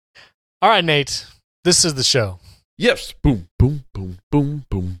All right, Nate. This is the show. Yes. Boom, boom, boom, boom,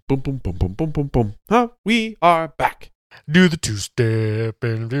 boom, boom, boom, boom, boom, boom, boom, boom. Huh? We are back. Do the two-step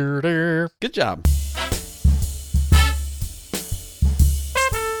and Good job.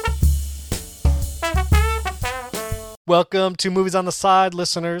 Welcome to Movies on the Side,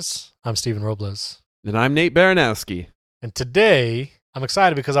 listeners. I'm Steven Robles. And I'm Nate Baranowski. And today, I'm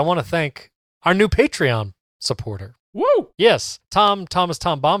excited because I want to thank our new Patreon supporter. Woo! Yes, Thomas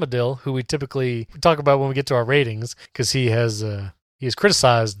Bombadil, who we typically talk about when we get to our ratings, because he has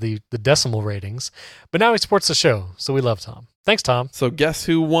criticized the decimal ratings, but now he supports the show, so we love Tom. Thanks, Tom. So guess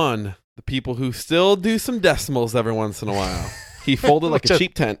who won? The people who still do some decimals every once in a while. He folded like a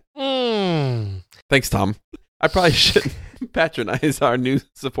cheap tent. Thanks, Tom. I probably shouldn't patronize our new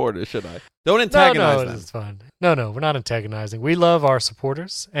supporters, should I? Don't antagonize them. It's fine. No, we're not antagonizing. We love our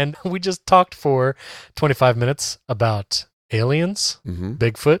supporters, and we just talked for 25 minutes about aliens,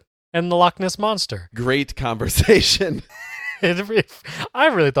 Bigfoot, and the Loch Ness Monster. Great conversation. I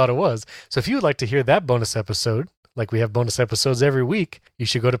really thought it was. So if you would like to hear that bonus episode, like we have bonus episodes every week, you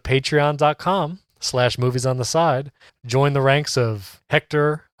should go to patreon.com/moviesontheside, join the ranks of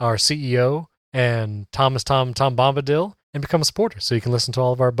Hector, our CEO, and Tom Bombadil, and become a supporter so you can listen to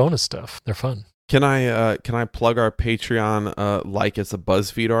all of our bonus stuff. They're fun. Can I plug our Patreon like it's a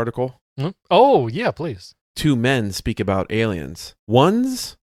BuzzFeed article? Mm-hmm. Oh, yeah, please. Two men speak about aliens.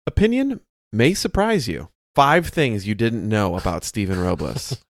 One's opinion may surprise you. 5 things you didn't know about Steven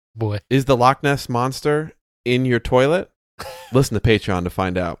Robles. Boy. Is the Loch Ness Monster in your toilet? Listen to Patreon to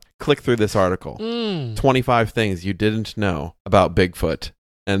find out. Click through this article. 25 things you didn't know about Bigfoot.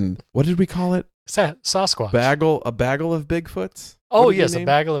 And what did we call it? Sasquatch. A bagel of Bigfoots? Oh, yes,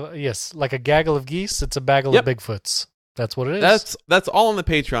 like a gaggle of geese. It's a bagel of Bigfoots. That's what it is. That's all in the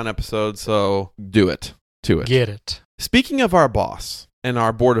Patreon episode, so do it. Get it. Speaking of our boss and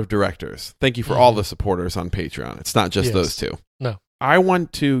our board of directors, thank you for all the supporters on Patreon. It's not just those two. No. I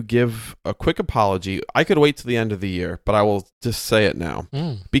want to give a quick apology. I could wait till the end of the year, but I will just say it now.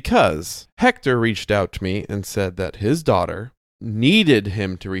 Because Hector reached out to me and said that his daughter needed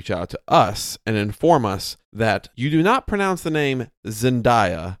him to reach out to us and inform us that you do not pronounce the name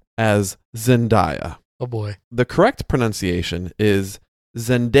Zendaya as Zendaya. Oh, boy. The correct pronunciation is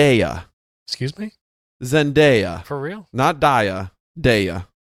Zendaya. Excuse me? Zendaya. For real? Not Daya. Daya.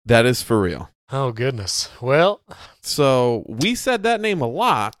 That is for real. Oh, goodness. Well. So we said that name a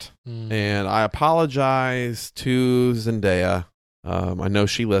lot, and I apologize to Zendaya. I know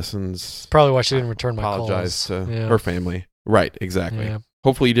she listens. Probably why she didn't return my calls. Apologize to her family. Right, exactly. Yeah.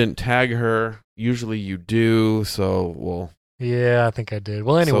 Hopefully you didn't tag her. Usually you do, so we'll... Yeah, I think I did.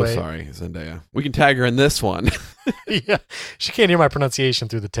 Well, anyway. So sorry, Zendaya. We can tag her in this one. Yeah, she can't hear my pronunciation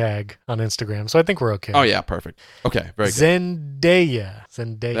through the tag on Instagram, so I think we're okay. Oh, yeah, perfect. Okay, very good. Zendaya.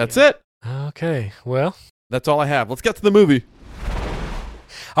 That's it. Okay, well. That's all I have. Let's get to the movie.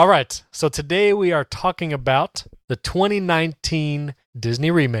 All right, so today we are talking about the 2019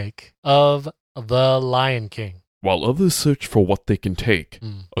 Disney remake of The Lion King. While others search for what they can take,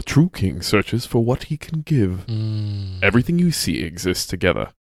 a true king searches for what he can give. Everything you see exists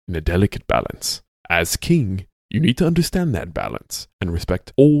together in a delicate balance. As king, you need to understand that balance and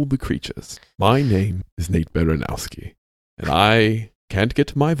respect all the creatures. My name is Nate Baranowski, and I can't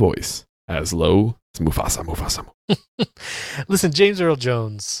get my voice as low as Mufasa. Listen, James Earl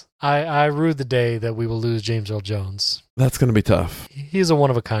Jones, I rue the day that we will lose James Earl Jones. That's going to be tough. He's a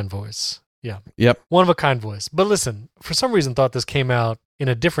one-of-a-kind voice. Yeah. Yep. One-of-a-kind voice. But listen, for some reason thought this came out in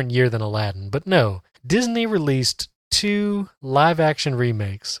a different year than Aladdin. But no, Disney released 2 live-action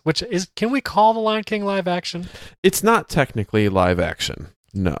remakes, which is, can we call The Lion King live-action? It's not technically live-action,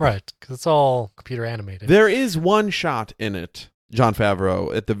 no. Right, because it's all computer animated. There is one shot in it. Jon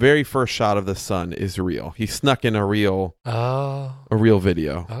Favreau, at the very first shot of the sun, is real. He snuck in a real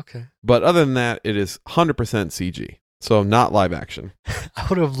video. Okay. But other than that, it is 100% CG. So not live action. I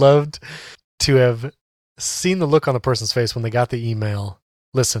would have loved to have seen the look on the person's face when they got the email.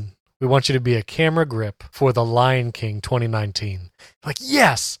 Listen, we want you to be a camera grip for The Lion King 2019. Like,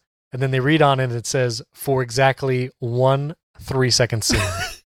 yes! And then they read on it and it says, for exactly 1 3-second scene.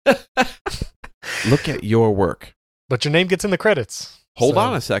 Look at your work. But your name gets in the credits. Hold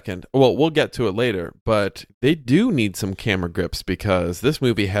on a second. Well, we'll get to it later, but they do need some camera grips because this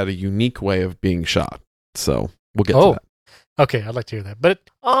movie had a unique way of being shot. So we'll get to that. Okay, I'd like to hear that. But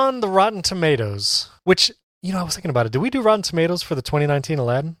on the Rotten Tomatoes, which, I was thinking about it. Did we do Rotten Tomatoes for the 2019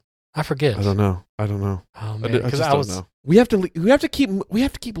 Aladdin? I forget. I don't know. Oh man, because I don't know. We have to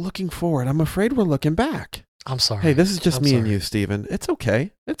keep looking forward. I'm afraid we're looking back. I'm sorry. Hey, this is just me and you, Steven. It's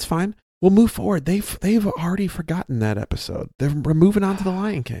okay. It's fine. We'll move forward. They've already forgotten that episode. We're moving on to The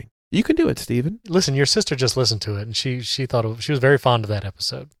Lion King. You can do it, Steven. Listen, your sister just listened to it, and she thought she was very fond of that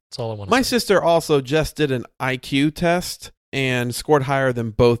episode. That's all I want to say. My sister also just did an IQ test and scored higher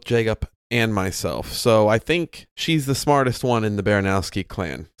than both Jacob and myself. So I think she's the smartest one in the Baranowski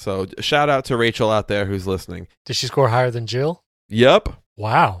clan. So shout out to Rachel out there who's listening. Did she score higher than Jill? Yep.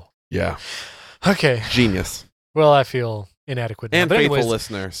 Wow. Yeah. Okay. Genius. Well, I feel inadequate now. And But faithful anyways,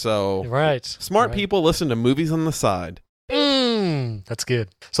 listener. So right. smart right. people listen to movies on the side. That's good.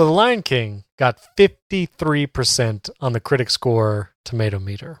 So The Lion King got 53% on the critic score tomato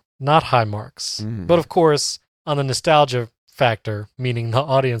meter. Not high marks. But of course, on the nostalgia factor, meaning the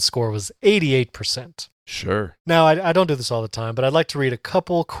audience score was 88%. Sure. Now, I don't do this all the time, but I'd like to read a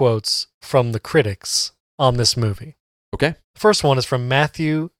couple quotes from the critics on this movie. Okay. The first one is from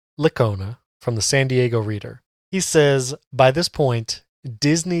Matthew Licona from the San Diego Reader. He says, by this point,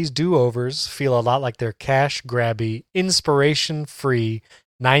 Disney's do-overs feel a lot like their cash-grabby, inspiration-free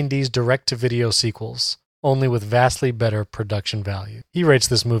 90s direct-to-video sequels, only with vastly better production value. He rates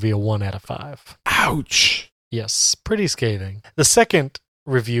this movie a 1 out of 5. Ouch. Yes, pretty scathing. The second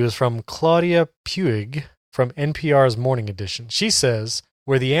review is from Claudia Puig from NPR's Morning Edition. She says,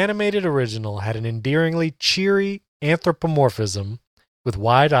 where the animated original had an endearingly cheery anthropomorphism with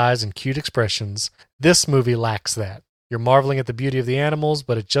wide eyes and cute expressions, this movie lacks that. You're marveling at the beauty of the animals,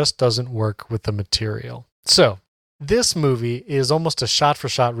 but it just doesn't work with the material. So, this movie is almost a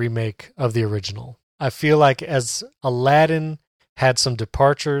shot-for-shot remake of the original. I feel like as Aladdin had some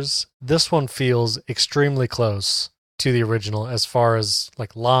departures, this one feels extremely close to the original as far as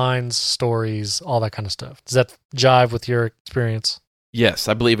like lines, stories, all that kind of stuff. Does that jive with your experience? Yes,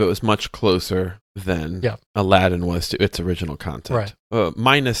 I believe it was much closer than Aladdin was to its original content. Right.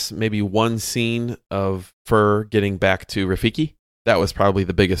 Minus maybe one scene of Fur getting back to Rafiki. That was probably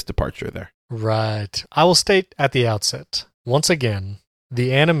the biggest departure there. Right. I will state at the outset, once again,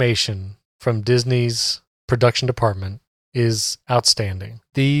 the animation from Disney's production department is outstanding.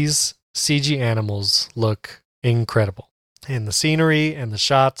 These CG animals look incredible. And the scenery and the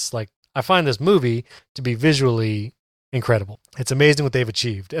shots, like, I find this movie to be visually incredible. It's amazing what they've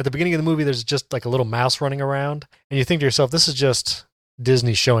achieved. At the beginning of the movie, there's just like a little mouse running around, and you think to yourself, this is just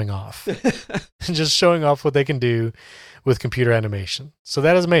Disney showing off. Just showing off what they can do with computer animation. So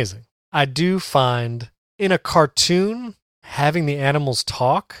that is amazing. I do find in a cartoon, having the animals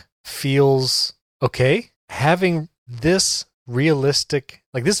talk feels okay. Having this realistic,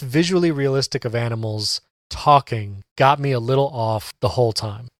 like this visually realistic of animals talking got me a little off the whole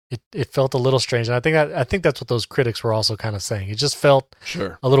time. It felt a little strange, and I think that's what those critics were also kind of saying. It just felt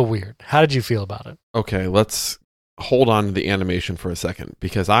a little weird. How did you feel about it? Okay, let's hold on to the animation for a second,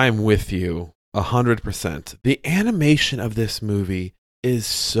 because I am with you 100%. The animation of this movie is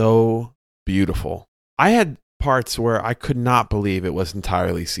so beautiful. I had parts where I could not believe it was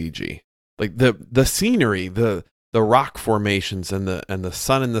entirely CG. Like the scenery, the rock formations and the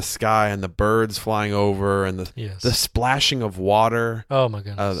sun in the sky and the birds flying over and the splashing of water. Oh my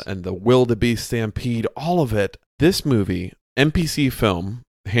goodness. And the wildebeest stampede, all of it. This movie, MPC Film,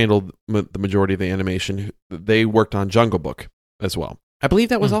 handled the majority of the animation. They worked on Jungle Book as well. I believe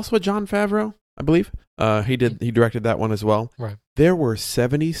that was also a Jon Favreau, I believe. He directed that one as well. Right. There were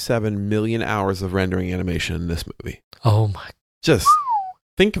 77 million hours of rendering animation in this movie. Oh my. Just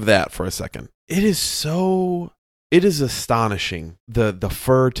think of that for a second. It is astonishing. The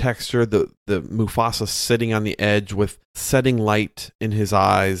fur texture, the Mufasa sitting on the edge with setting light in his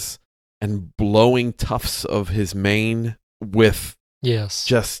eyes and blowing tufts of his mane with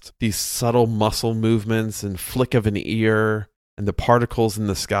just these subtle muscle movements and flick of an ear and the particles in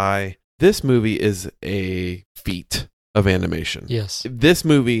the sky. This movie is a feat of animation. Yes. This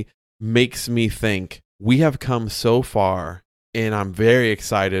movie makes me think we have come so far, and I'm very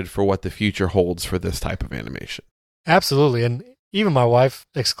excited for what the future holds for this type of animation. Absolutely. And even my wife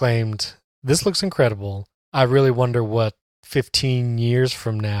exclaimed, this looks incredible. I really wonder what 15 years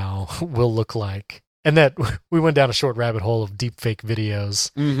from now will look like. And that we went down a short rabbit hole of deepfake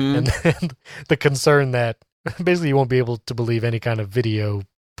videos. Mm-hmm. And then the concern that basically you won't be able to believe any kind of video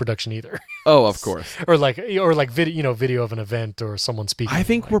production either. Oh, of course. or like video, video of an event or someone speaking. I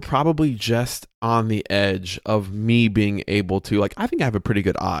think we're probably just on the edge of me being able to, I think I have a pretty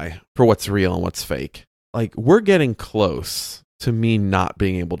good eye for what's real and what's fake. We're getting close to me not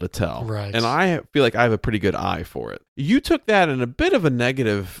being able to tell. Right. And I feel like I have a pretty good eye for it. You took that in a bit of a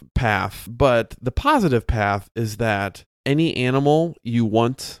negative path, but the positive path is that any animal you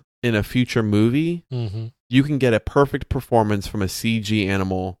want in a future movie, you can get a perfect performance from a CG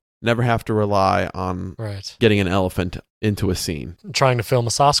animal, never have to rely on getting an elephant into a scene. Trying to film a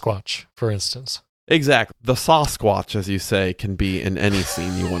Sasquatch, for instance. Exactly. The Sasquatch, as you say, can be in any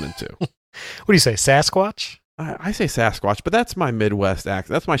scene you wanted to. What do you say, Sasquatch? I say Sasquatch, but that's my Midwest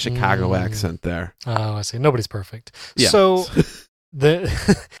accent. That's my Chicago accent there. Oh, I see. Nobody's perfect. Yeah. So,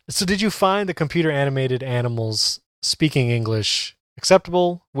 so did you find the computer animated animals speaking English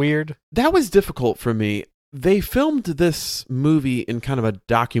acceptable, weird? That was difficult for me. They filmed this movie in kind of a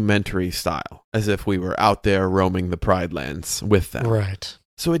documentary style, as if we were out there roaming the Pride Lands with them. Right.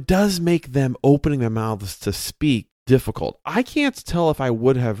 So it does make them opening their mouths to speak difficult. I can't tell if I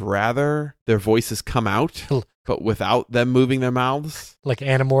would have rather their voices come out, but without them moving their mouths. Like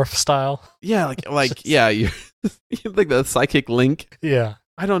Animorph style? Yeah, yeah, you like the psychic link. Yeah.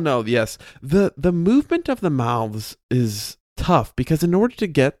 I don't know. Yes. The movement of the mouths is tough because in order to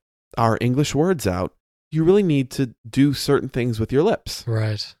get our English words out, you really need to do certain things with your lips.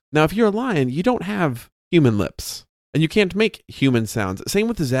 Right. Now, if you're a lion, you don't have human lips and you can't make human sounds. Same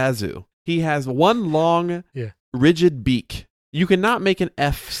with Zazu. He has one long, rigid beak. You cannot make an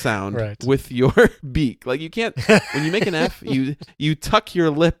F sound with your beak. Like you can't, when you make an F, you tuck your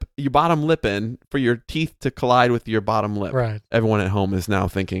bottom lip in for your teeth to collide with your bottom lip. Right. Everyone at home is now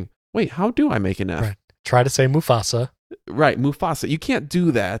thinking, wait, how do I make an F? Right. Try to say Mufasa. Right, Mufasa. You can't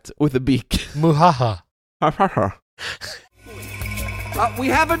do that with a beak. Muhaha. We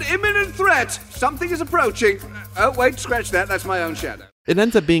have an imminent threat. Something is approaching. Oh, wait, scratch that. That's my own shadow. It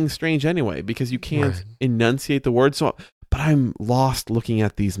ends up being strange anyway because you can't enunciate the words. So, but I'm lost looking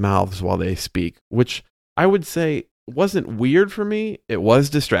at these mouths while they speak, which I would say wasn't weird for me. It was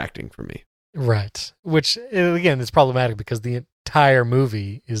distracting for me. Right. Which, again, is problematic because the entire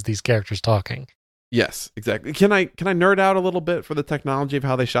movie is these characters talking. Yes, exactly. Can I nerd out a little bit for the technology of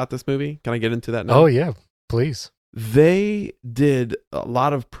how they shot this movie? Can I get into that now? Oh, yeah. Please. They did a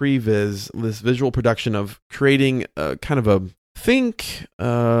lot of previs, this visual production of creating kind of a think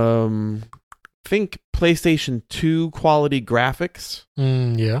PlayStation 2 quality graphics.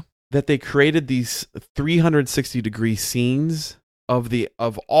 Yeah. That they created these 360-degree scenes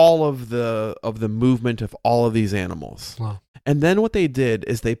of all of the movement of all of these animals. Wow. And then what they did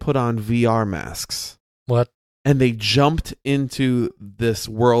is they put on VR masks. What? And they jumped into this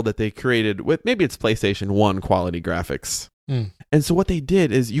world that they created with, maybe it's PlayStation 1 quality graphics. And so what they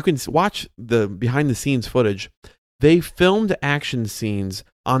did is you can watch the behind the scenes footage. They filmed action scenes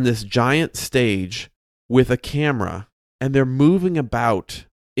on this giant stage with a camera, and they're moving about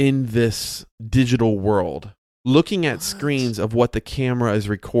in this digital world, looking at screens of what the camera is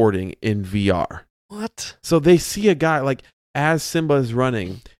recording in VR. What? So they see a guy, like as Simba is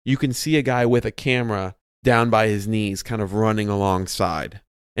running, you can see a guy with a camera down by his knees, kind of running alongside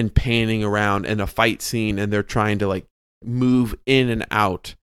and panning around in a fight scene, and they're trying to like move in and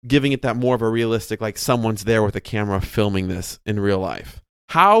out, giving it that more of a realistic, like someone's there with a camera filming this in real life.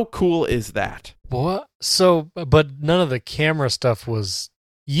 How cool is that? What? So, but none of the camera stuff was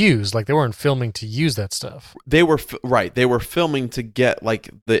used. Like they weren't filming to use that stuff. They were They were filming to get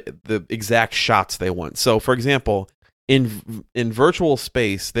like the exact shots they want. So, for example, in virtual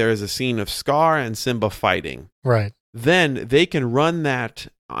space, there is a scene of Scar and Simba fighting. Right. Then they can run that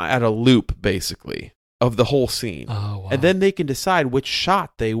at a loop, basically, of the whole scene. Oh, wow. And then they can decide which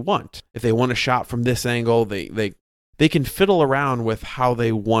shot they want. If they want a shot from this angle, they can fiddle around with how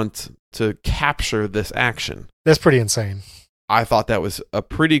they want to capture this action. That's pretty insane. I thought that was a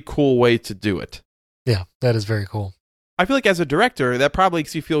pretty cool way to do it. Yeah, that is very cool. I feel like as a director, that probably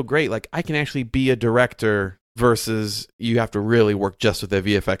makes you feel great. Like, I can actually be a director versus you have to really work just with a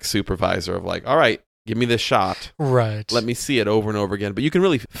VFX supervisor of like, all right, give me this shot. Right. Let me see it over and over again. But you can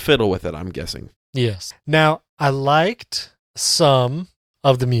really fiddle with it, I'm guessing. Yes. Now, I liked some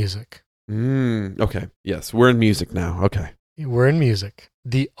of the music. Okay. Yes, we're in music now. Okay. We're in music.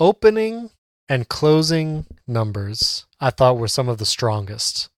 The opening and closing numbers, I thought, were some of the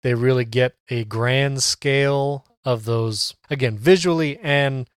strongest. They really get a grand scale of those, again, visually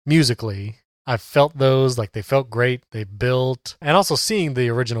and musically. I felt those, like they felt great. They built, and also seeing the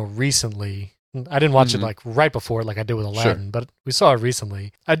original recently. I didn't watch it like right before, like I did with Aladdin, but we saw it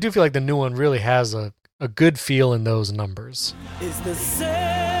recently. I do feel like the new one really has a good feel in those numbers. Is the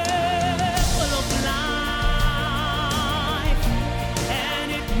circle of life,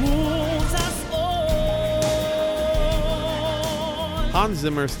 and it moves us all. Hans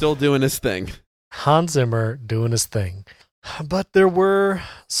Zimmer still doing his thing. Hans Zimmer doing his thing. But there were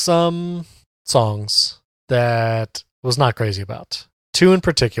some songs that was not crazy about. Two in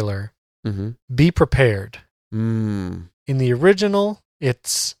particular. Be Prepared. In the original,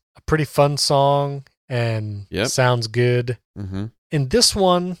 it's a pretty fun song and sounds good. In this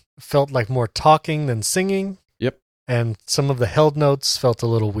one, felt like more talking than singing. And some of the held notes felt a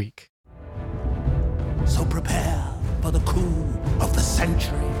little weak. So prepare for the coup of the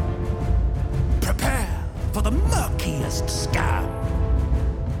century. Prepare for the murkiest scam.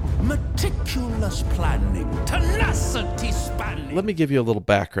 Meticulous planning, tenacity spanning. Let me give you a little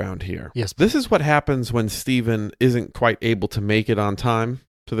background here. Yes. This is what happens when Steven isn't quite able to make it on time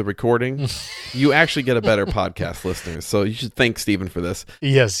to the recording. You actually get a better podcast listener. So you should thank Steven for this.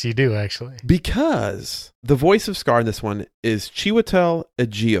 Yes, you do, actually. Because the voice of Scar in this one is Chiwetel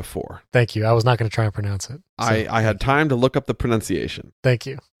Ejiofor. Thank you. I was not going to try and pronounce it. So, I had time to look up the pronunciation. Thank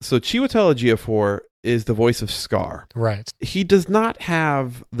you. So Chiwetel Ejiofor is the voice of Scar. Right. He does not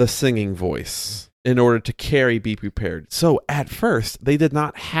have the singing voice in order to carry Be Prepared. So at first, they did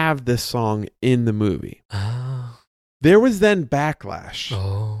not have this song in the movie. Oh. There was then backlash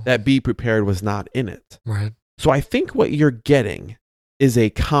Oh. that Be Prepared was not in it. Right. So I think what you're getting is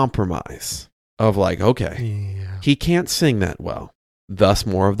a compromise of like, okay, Yeah. he can't sing that well, thus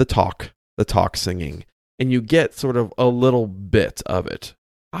more of the talk singing, and you get sort of a little bit of it.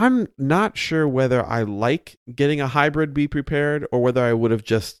 I'm not sure whether I like getting a hybrid Be Prepared or whether I would have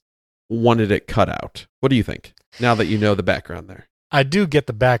just wanted it cut out. What do you think, now that you know the background there? I do get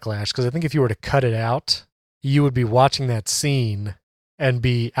the backlash because I think if you were to cut it out, you would be watching that scene and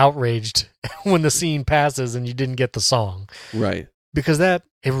be outraged when the scene passes and you didn't get the song. Right, Because it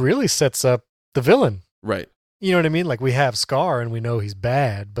really sets up the villain. right. You know what I mean? Like we have Scar and we know he's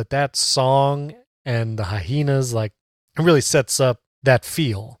bad, but that song and the hyenas, like it really sets up that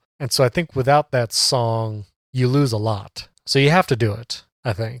feel. And so I think without that song, you lose a lot. So you have to do it,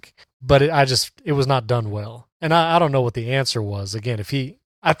 I think. But it was not done well. And I don't know what the answer was. Again,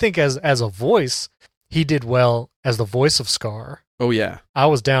 I think as a voice, he did well as the voice of Scar. Oh, yeah. I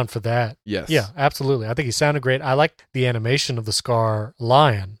was down for that. Yes. Yeah, absolutely. I think he sounded great. I liked the animation of the Scar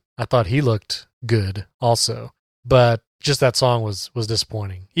lion. I thought he looked good also. But just that song was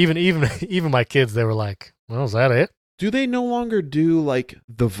disappointing. Even my kids, they were like, well, is that it? Do they no longer do like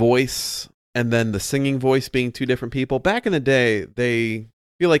the voice and then the singing voice being two different people? Back in the day, they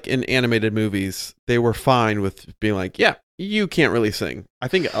feel like in animated movies, they were fine with being like, yeah, you can't really sing. I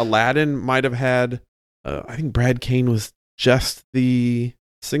think Aladdin might have had, I think Brad Kane was just the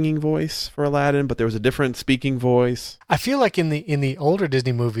singing voice for Aladdin, but there was a different speaking voice. I feel like in the older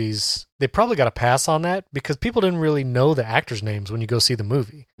Disney movies, they probably got a pass on that because people didn't really know the actors' names when you go see the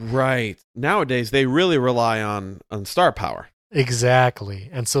movie. Right. Nowadays, they really rely on star power. Exactly.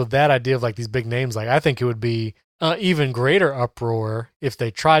 And so that idea of like these big names, like I think it would be even greater uproar if they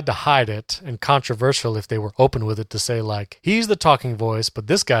tried to hide it and controversial if they were open with it to say like, he's the talking voice, but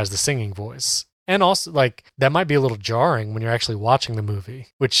this guy's the singing voice. And also, like, that might be a little jarring when you're actually watching the movie,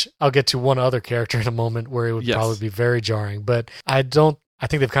 which I'll get to one other character in a moment where it would probably be very jarring. But I think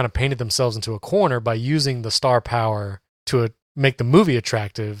they've kind of painted themselves into a corner by using the star power to make the movie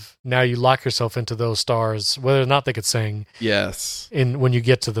attractive. Now you lock yourself into those stars, whether or not they could sing. Yes. When you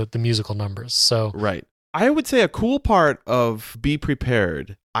get to the musical numbers. So right. I would say a cool part of Be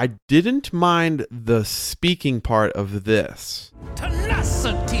Prepared, I didn't mind the speaking part of this.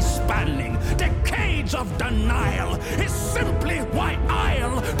 Tenacity spanning, decades of denial is simply why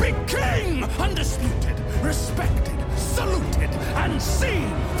I'll be king. Undisputed, respected, saluted, and seen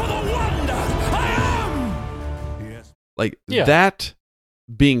for the wonder I am. Yes. Like that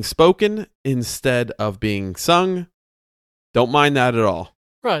being spoken instead of being sung, don't mind that at all.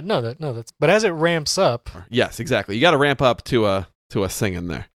 Right, that's but as it ramps up. Yes, exactly. You got to ramp up to a singing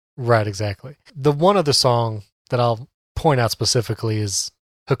there. Right, exactly. The one other song that I'll point out specifically is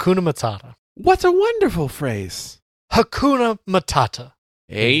Hakuna Matata. What a wonderful phrase. Hakuna Matata.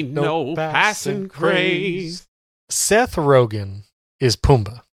 Ain't no passing craze. Seth Rogen is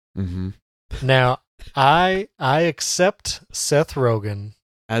Pumbaa. Mm-hmm. Now, I accept Seth Rogen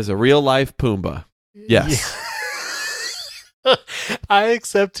as a real life Pumbaa. Yes. I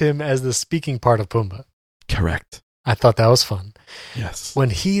accept him as the speaking part of Pumbaa. Correct. I thought that was fun. Yes. When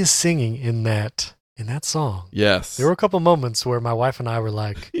he is singing in that song. Yes. There were a couple moments where my wife and I were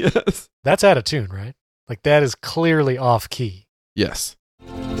like, yes. That's out of tune, right? Like that is clearly off key. Yes.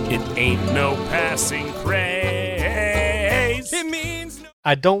 It ain't no passing craze. It means no.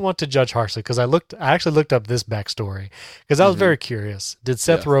 I don't want to judge harshly because I actually looked up this backstory because I was very curious. Did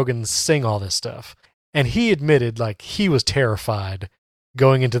Seth Rogen sing all this stuff? And he admitted like he was terrified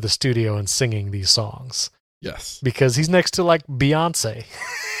going into the studio and singing these songs. Yes. Because he's next to like Beyonce.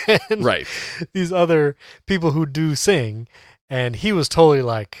 And right. These other people who do sing. And he was totally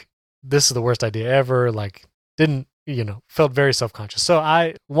like, this is the worst idea ever. Like, felt very self-conscious. So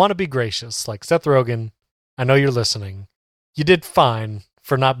I want to be gracious. Like, Seth Rogen, I know you're listening. You did fine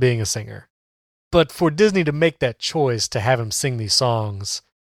for not being a singer. But for Disney to make that choice to have him sing these songs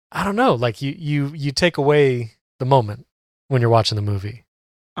I don't know. Like you take away the moment when you're watching the movie.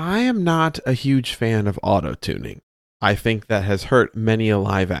 I am not a huge fan of auto-tuning. I think that has hurt many a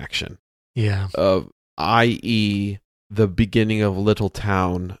live action. Yeah. I.e. the beginning of Little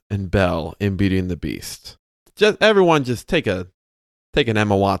Town and Belle in Beauty and the Beast. Everyone just take an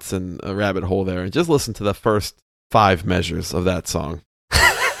Emma Watson rabbit hole there and just listen to the first 5 measures of that song.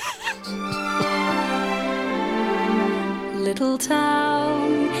 Little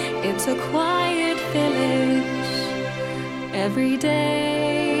town, it's a quiet village. Every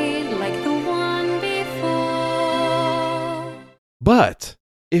day, like the one before. But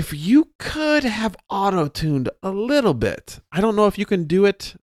if you could have auto-tuned a little bit, I don't know if you can do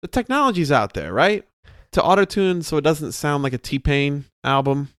it. The technology's out there, right? To auto-tune so it doesn't sound like a T-Pain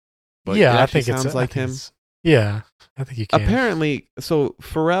album. But yeah, it I actually think sounds like him. Yeah, I think you can. Apparently, so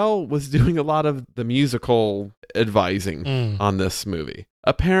Pharrell was doing a lot of the musical advising on this movie.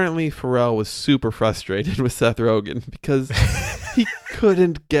 Apparently, Pharrell was super frustrated with Seth Rogen because he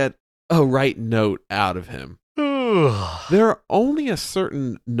couldn't get a right note out of him. There are only a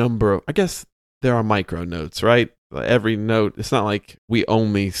certain number of, I guess there are micro notes, right? Every note, it's not like we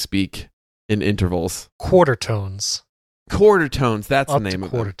only speak in intervals. Quarter tones. Quarter tones, that's the name of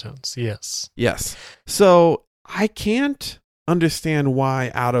it. Quarter tones, yes. Yes. So I can't understand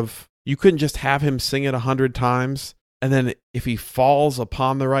why you couldn't just have him sing it 100 times, and then if he falls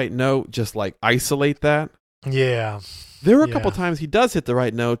upon the right note, just like isolate that. Yeah. There were a couple times he does hit the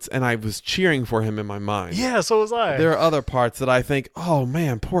right notes, and I was cheering for him in my mind. Yeah, so was I. There are other parts that I think, oh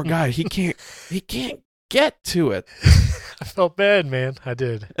man, poor guy, he can't get to it. I felt bad, man. I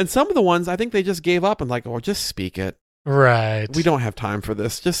did. And some of the ones, I think they just gave up and like, oh, just speak it. Right. We don't have time for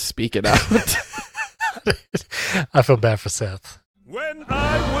this. Just speak it out. I feel bad for Seth. When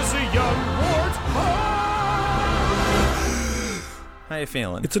I was a young warthog. How you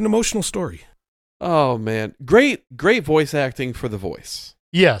feeling? It's an emotional story. Oh man, great voice acting for The Voice.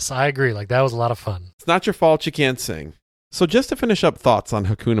 Yes, I agree. Like that was a lot of fun. It's not your fault you can't sing. So just to finish up thoughts on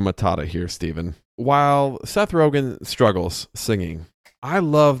Hakuna Matata here, Stephen. While Seth Rogen struggles singing, I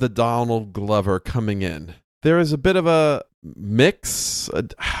love the Donald Glover coming in. There is a bit of a mix.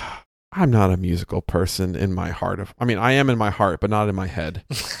 I'm not a musical person in my heart. I am in my heart, but not in my head.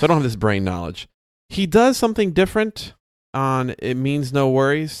 So I don't have this brain knowledge. He does something different on It Means No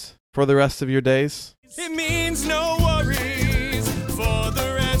Worries for the rest of your days. It means no worries for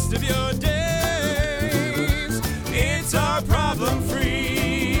the rest of your days. It's our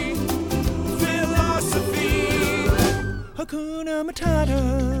problem-free philosophy. Hakuna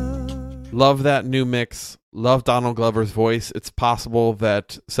Matata. Love that new mix. Love Donald Glover's voice. It's possible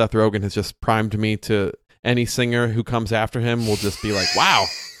that Seth Rogen has just primed me to any singer who comes after him will just be like, wow,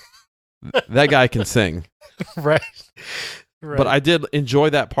 that guy can sing. Right. But I did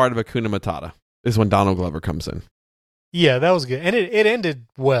enjoy that part of Hakuna Matata is when Donald Glover comes in. Yeah, that was good. And it ended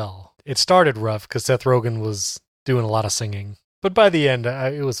well. It started rough because Seth Rogen was doing a lot of singing. But by the end,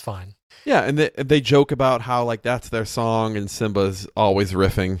 it was fine. Yeah, and they joke about how like that's their song and Simba's always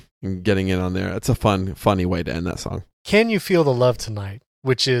riffing and getting in on there. It's a funny way to end that song. Can You Feel the Love Tonight,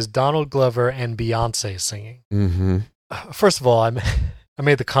 which is Donald Glover and Beyonce singing. Mm-hmm. First of all, I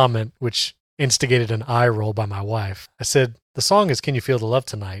made the comment, which instigated an eye roll by my wife. I said, the song is Can You Feel the Love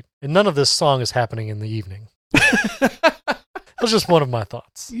Tonight? And none of this song is happening in the evening. That was just one of my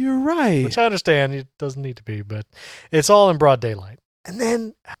thoughts. You're right. Which I understand it doesn't need to be, but it's all in broad daylight. And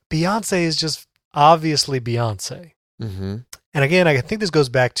then Beyonce is just obviously Beyonce. Mm-hmm. And again, I think this goes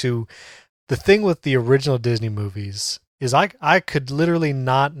back to the thing with the original Disney movies is I could literally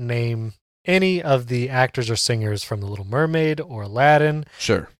not name any of the actors or singers from The Little Mermaid or Aladdin.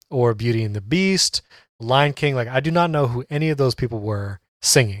 Sure. Or Beauty and the Beast, Lion King. Like, I do not know who any of those people were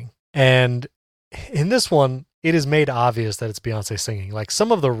singing. And in this one, it is made obvious that it's Beyonce singing. Like,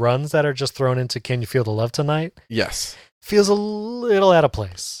 some of the runs that are just thrown into Can You Feel the Love Tonight? Yes. Feels a little out of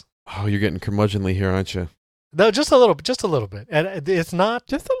place. Oh, you're getting curmudgeonly here, aren't you? No, just a little bit. And it's not...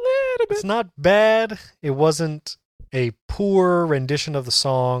 Just a little bit. It's not bad. It wasn't a poor rendition of the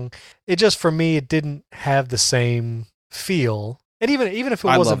song. It just, for me, it didn't have the same feel. And even if it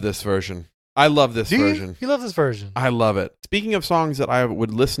wasn't... I love this version. I love this version. You love this version? I love it. Speaking of songs that I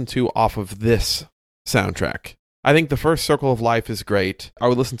would listen to off of this soundtrack, I think the first Circle of Life is great. I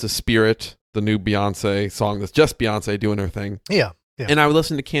would listen to Spirit, the new Beyonce song that's just Beyonce doing her thing. Yeah. And I would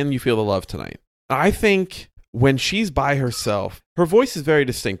listen to Can You Feel the Love Tonight? I think when she's by herself, her voice is very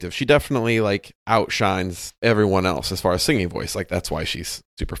distinctive. She definitely like outshines everyone else as far as singing voice. Like that's why she's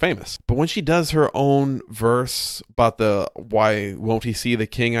super famous. But when she does her own verse about the why won't he see the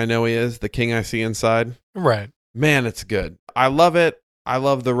king I know he is, the king I see inside? Right. Man, it's good. I love it. I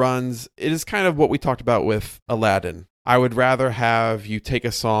love the runs. It is kind of what we talked about with Aladdin. I would rather have you take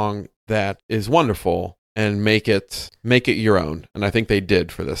a song that is wonderful and make it your own. And I think they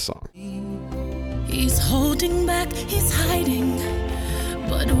did for this song. He's holding back, he's hiding.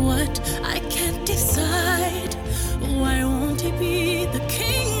 But what I can't decide. Why won't he be the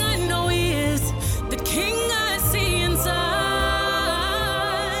king I know he is? The king I see inside.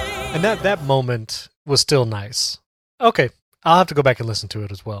 And that moment was still nice. Okay, I'll have to go back and listen to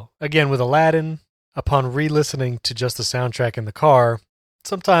it as well. Again, with Aladdin, upon re-listening to just the soundtrack in the car,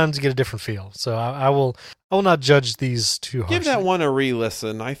 sometimes you get a different feel. So I will not judge these too harshly. Give that one a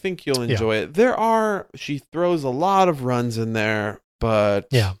re-listen. I think you'll enjoy it. She throws a lot of runs in there,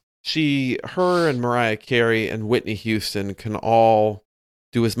 but her and Mariah Carey and Whitney Houston can all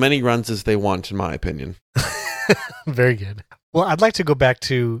do as many runs as they want, in my opinion. Very good. Well, I'd like to go back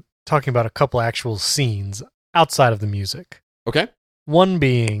to talking about a couple actual scenes outside of the music. Okay. One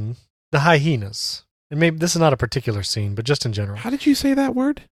being the hyenas. And maybe this is not a particular scene, but just in general. How did you say that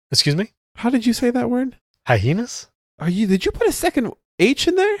word? Excuse me? How did you say that word? Hyenas? Did you put a second H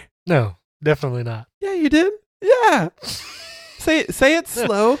in there? No, definitely not. Yeah, you did. Yeah. Say it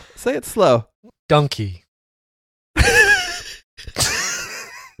slow. Say it slow. Donkey.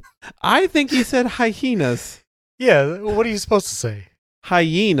 I think you said hyenas. Yeah, what are you supposed to say?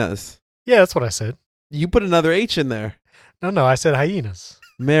 Hyenas. Yeah, that's what I said. You put another H in there. No, I said hyenas.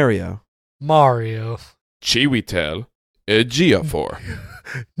 Mario. Chiwetel Ejiofor.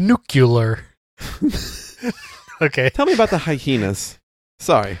 Nuclear. Okay. Tell me about the hyenas.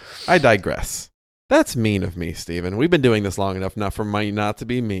 Sorry, I digress. That's mean of me, Stephen. We've been doing this long enough now for me not to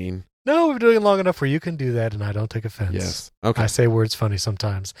be mean. No, we've been doing it long enough where you can do that and I don't take offense. Yes. Okay. I say words funny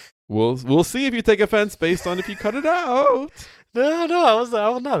sometimes. We'll see if you take offense based on if you cut it out. No, I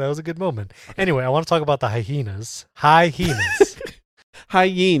will not. That was a good moment. Anyway, I want to talk about the hyenas. Hyenas.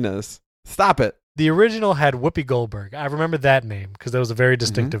 Hyenas. Stop it. The original had Whoopi Goldberg. I remember that name because that was a very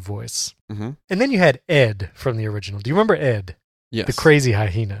distinctive voice. Mm-hmm. And then you had Ed from the original. Do you remember Ed? Yes. The crazy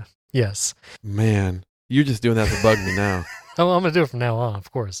hyena. Yes. Man, you're just doing that to bug me now. Oh, I'm going to do it from now on,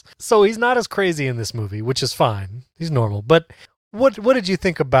 of course. So he's not as crazy in this movie, which is fine. He's normal. But what did you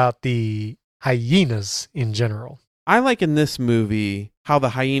think about the hyenas in general? I like in this movie how the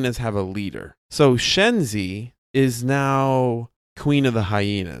hyenas have a leader. So Shenzi is now queen of the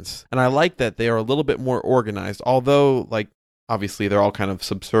hyenas. And I like that they are a little bit more organized, although, like, obviously they're all kind of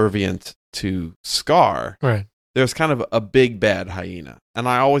subservient to Scar. Right. There's kind of a big bad hyena. And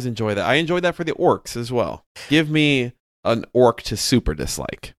I always enjoy that. I enjoy that for the orcs as well. Give me an orc to super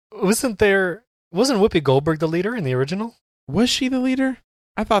dislike. Wasn't Whoopi Goldberg the leader in the original? Was she the leader?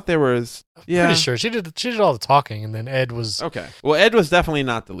 I thought there was. Yeah. Pretty sure. She did all the talking, and then Ed was. Okay. Well, Ed was definitely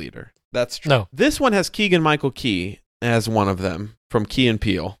not the leader. That's true. No. This one has Keegan-Michael Key as one of them from Key and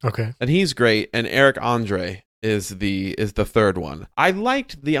Peele. Okay. And he's great. And Eric Andre is the third one. I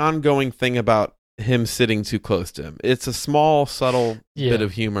liked the ongoing thing about him sitting too close to him. It's a small, subtle bit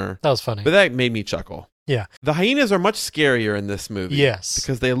of humor. That was funny. But that made me chuckle. Yeah. The hyenas are much scarier in this movie. Yes.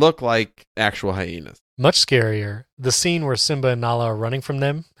 Because they look like actual hyenas. Much scarier. The scene where Simba and Nala are running from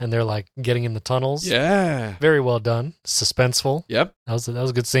them and they're like getting in the tunnels. Yeah. Very well done. Suspenseful. Yep. That was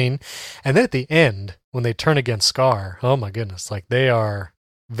a good scene. And then at the end, when they turn against Scar, oh my goodness, like they are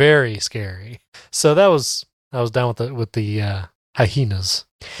very scary. So I was down with the hyenas.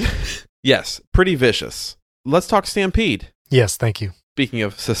 Yes, pretty vicious. Let's talk Stampede. Yes, thank you. Speaking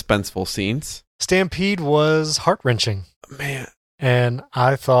of suspenseful scenes. Stampede was heart-wrenching. Man. And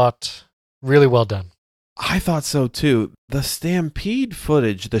I thought really well done. I thought so too. The Stampede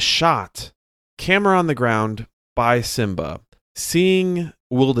footage, the shot, camera on the ground by Simba, seeing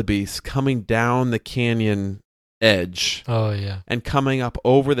wildebeest coming down the canyon edge. Oh, yeah. And coming up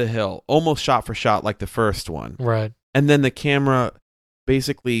over the hill, almost shot for shot like the first one. Right. And then the camera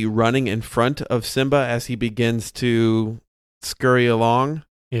basically running in front of Simba as he begins to scurry along.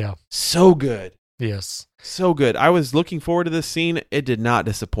 Yeah. So good. Yes. So good. I was looking forward to this scene. It did not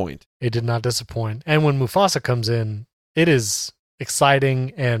disappoint. It did not disappoint. And when Mufasa comes in, it is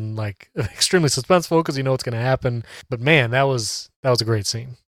exciting and like extremely suspenseful because you know what's going to happen. But man, that was a great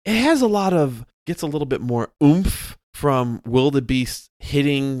scene. It has gets a little bit more oomph from wildebeest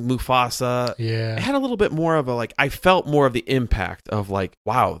hitting Mufasa. Yeah. It had a little bit more of I felt more of the impact of like,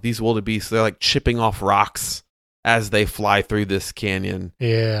 wow, these wildebeest, they're like chipping off rocks as they fly through this canyon.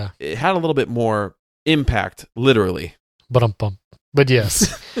 Yeah. It had a little bit more impact, literally. But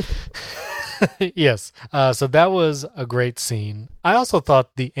yes. Yes. So that was a great scene. I also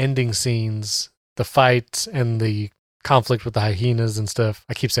thought the ending scenes, the fights and the conflict with the hyenas and stuff.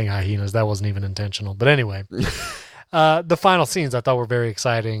 I keep saying hyenas. That wasn't even intentional. But anyway, The final scenes I thought were very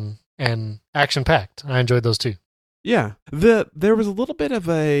exciting and action-packed. I enjoyed those too. Yeah. There was a little bit of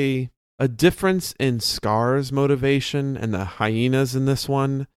a difference in Scar's motivation and the hyenas in this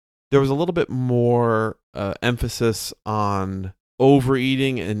one. There was a little bit more emphasis on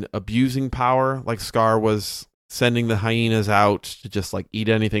overeating and abusing power. Like Scar was sending the hyenas out to just like eat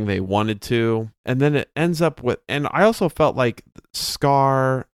anything they wanted to. And then it ends up with, and I also felt like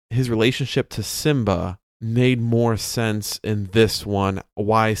Scar, his relationship to Simba made more sense in this one,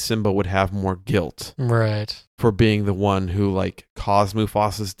 why Simba would have more guilt. Right. For being the one who like caused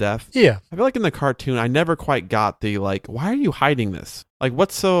Mufasa's death. Yeah. I feel like in the cartoon, I never quite got the like, why are you hiding this? Like,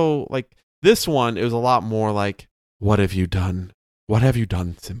 what's so, like, this one, it was a lot more like, what have you done? What have you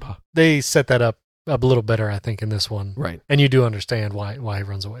done, Simba? They set that up a little better, I think, in this one. Right. And you do understand why he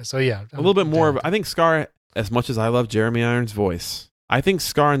runs away. So, yeah. A little bit more. I think Scar, as much as I love Jeremy Irons' voice, I think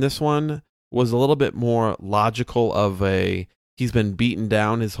Scar in this one was a little bit more logical of he's been beaten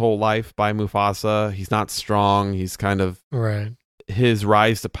down his whole life by Mufasa. He's not strong. He's kind of... Right. His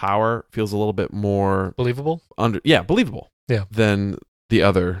rise to power feels a little bit more... Believable? Believable. Yeah. Than the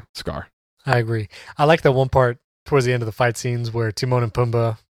other Scar. I agree. I like that one part towards the end of the fight scenes where Timon and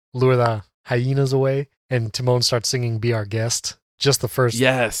Pumbaa lure the hyenas away and Timon starts singing Be Our Guest. Just the first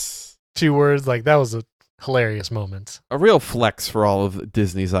 2 words. Like, that was a hilarious moment. A real flex for all of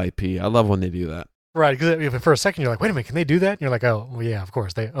Disney's IP. I love when they do that. Right, because for a second you're like, wait a minute, can they do that? And you're like, oh, well, yeah, of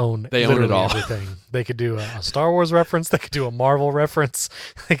course. They own it all. Everything. They could do a Star Wars reference. They could do a Marvel reference.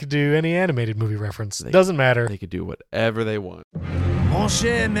 They could do any animated movie reference. Doesn't matter. They could do whatever they want. Mon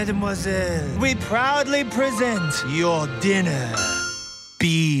cher mademoiselle, we proudly present your dinner.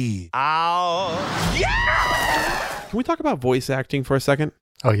 Be our... Yeah! Can we talk about voice acting for a second?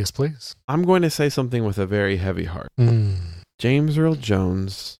 Oh, yes, please. I'm going to say something with a very heavy heart. James Earl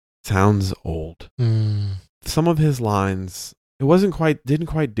Jones sounds old. Some of his lines, didn't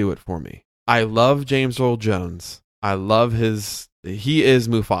quite do it for me. I love James Earl Jones. I love he is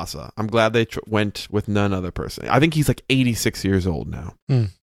Mufasa. I'm glad they went with none other person. I think he's like 86 years old now.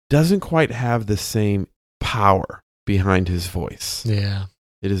 Doesn't quite have the same power behind his voice. Yeah.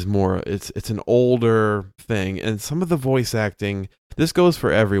 It is more, it's an older thing. And some of the voice acting, this goes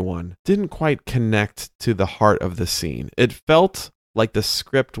for everyone, didn't quite connect to the heart of the scene. It felt like the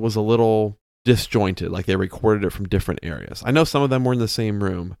script was a little disjointed, like they recorded it from different areas. I know some of them were in the same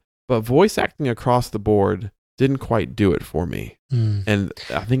room, but voice acting across the board didn't quite do it for me. And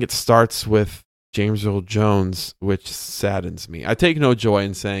I think it starts with James Earl Jones, which saddens me. I take no joy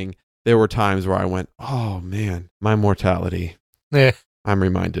in saying there were times where I went, oh man, my mortality. Yeah. I'm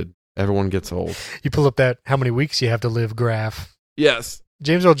reminded. Everyone gets old. You pull up that how many weeks you have to live graph. Yes.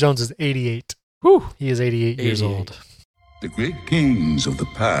 James Earl Jones is 88. Whew. He is 88 years old. The great kings of the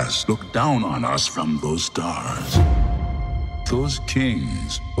past look down on us from those stars. Those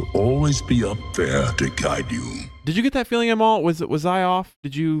kings will always be up there to guide you. Did you get that feeling, Amal? Was I off?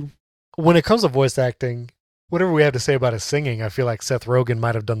 Did you? When it comes to voice acting, whatever we have to say about his singing, I feel like Seth Rogen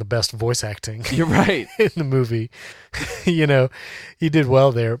might have done the best voice acting. You're right. In the movie. He did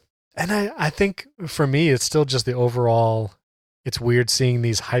well there. And I think for me, it's still just the overall, it's weird seeing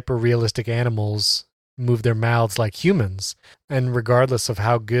these hyper-realistic animals move their mouths like humans. And regardless of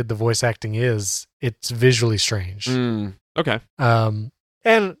how good the voice acting is, it's visually strange. Okay.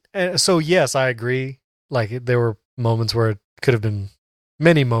 And so, yes, I agree. Like, there were moments where it could have been,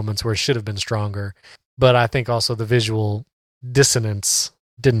 many moments where it should have been stronger. But I think also the visual dissonance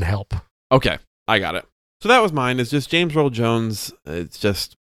didn't help. Okay, I got it. So that was mine. It's just James Earl Jones. It's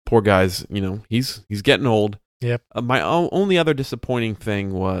just, poor guy's, he's getting old. Yep. My only other disappointing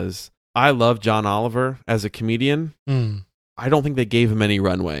thing was, I love John Oliver as a comedian. I don't think they gave him any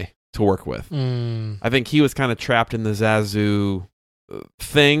runway to work with. I think he was kind of trapped in the Zazu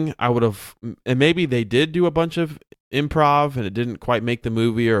thing. And maybe they did do a bunch of improv and it didn't quite make the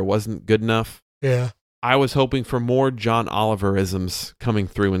movie or it wasn't good enough. Yeah. I was hoping for more John Oliverisms coming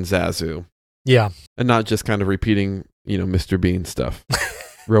through in Zazu. Yeah. And not just kind of repeating, Mr. Bean stuff.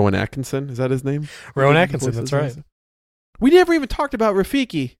 Rowan Atkinson, is that his name? Rowan Atkinson, that's right. We never even talked about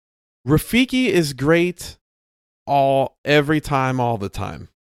Rafiki. Rafiki is great every time, all the time.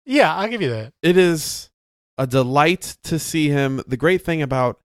 Yeah, I'll give you that. It is a delight to see him. The great thing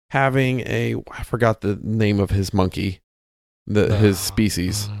about having I forgot the name of his monkey, his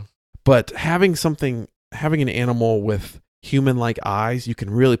species, but having an animal with human-like eyes, you can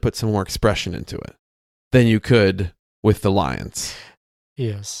really put some more expression into it than you could with the lions.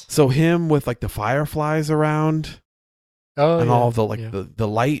 Yes. So him with like the fireflies around. All the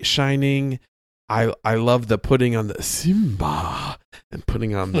light shining. I love the putting on the Simba and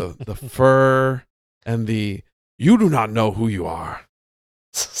putting on the fur and You do not know who you are.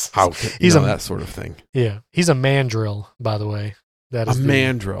 How can, He's that sort of thing. Yeah. He's a mandrill, by the way. That is A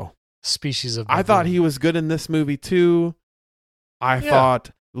mandrill. Species of... I thought he was good in this movie, too. I thought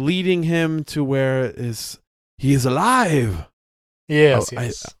leading him to where he is alive. Yes,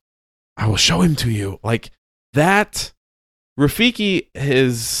 yes. I will show him to you. Like, that... Rafiki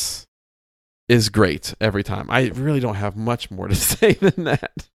is great every time. I really don't have much more to say than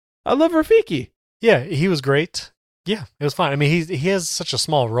that. I love Rafiki. Yeah, he was great. Yeah, it was fine. I mean, he has such a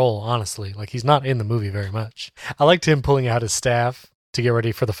small role, honestly. Like, he's not in the movie very much. I liked him pulling out his staff to get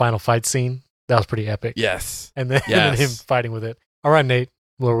ready for the final fight scene. That was pretty epic. Yes. And then him fighting with it. All right, Nate.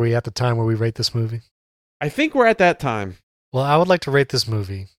 Where were we at the time where we rate this movie? I think we're at that time. Well, I would like to rate this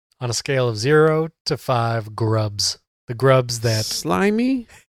movie on a scale of 0 to 5 grubs. The grubs that... Slimy,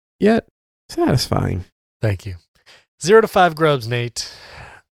 yet satisfying. Thank you. 0 to 5 grubs, Nate.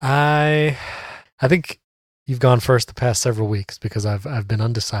 I think you've gone first the past several weeks because I've been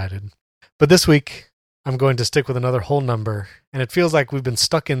undecided. But this week, I'm going to stick with another whole number, and it feels like we've been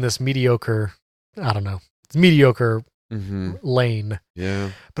stuck in this mediocre, I don't know, mediocre lane. Yeah.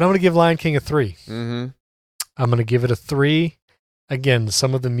 But I'm going to give Lion King a 3. Mm-hmm. I'm going to give it a 3. Again,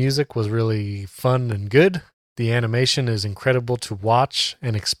 some of the music was really fun and good. The animation is incredible to watch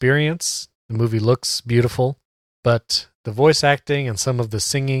and experience. The movie looks beautiful, but the voice acting and some of the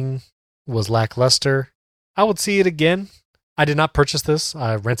singing was lackluster. I would see it again. I did not purchase this.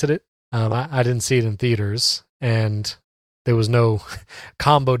 I rented it. I didn't see it in theaters, and there was no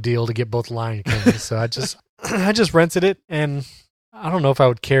combo deal to get both Lion Kings. So I just rented it, and I don't know if I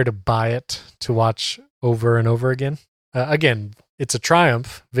would care to buy it to watch over and over again. Again, it's a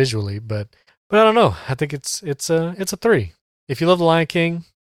triumph visually, but I don't know. I think it's a 3. If you love The Lion King,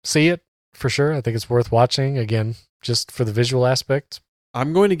 see it for sure. I think it's worth watching again, just for the visual aspect.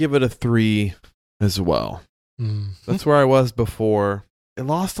 I'm going to give it a 3 as well. That's where I was before. It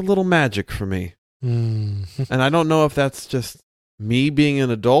lost a little magic for me. And I don't know if that's just me being an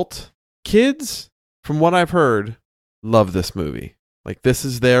adult. Kids, from what I've heard, love this movie. Like, this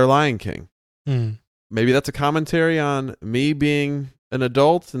is their Lion King. Maybe that's a commentary on me being an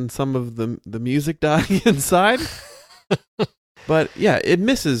adult and some of the music dying inside. But yeah, it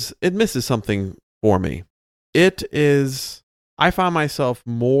misses something for me. I found myself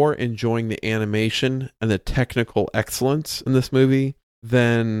more enjoying the animation and the technical excellence in this movie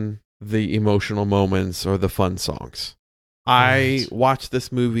than the emotional moments or the fun songs. I watched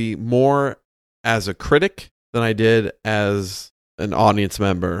this movie more as a critic than I did as an audience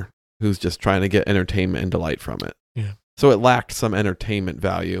member who's just trying to get entertainment and delight from it. Yeah. So it lacked some entertainment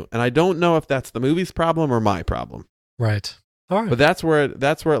value, and I don't know if that's the movie's problem or my problem. Right. All right. But that's where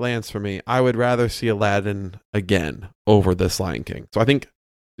it lands for me. I would rather see Aladdin again over this Lion King. So I think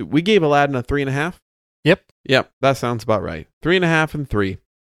we gave Aladdin a 3.5. Yep, that sounds about right. 3.5 and 3.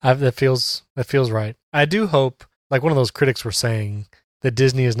 That feels right. I do hope, like one of those critics were saying, that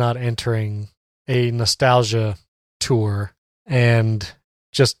Disney is not entering a nostalgia tour and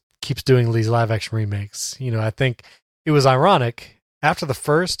just keeps doing these live action remakes. You know, I think it was ironic after the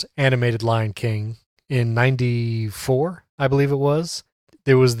first animated Lion King in 94, I believe it was,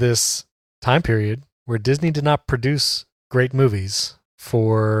 there was this time period where Disney did not produce great movies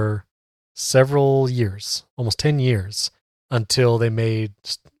for several years, almost 10 years, until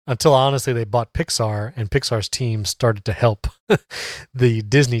honestly they bought Pixar, and Pixar's team started to help the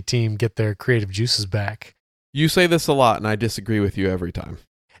Disney team get their creative juices back. You say this a lot, and I disagree with you every time.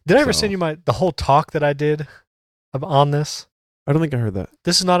 Did I ever send you the whole talk that I did on this? I don't think I heard that.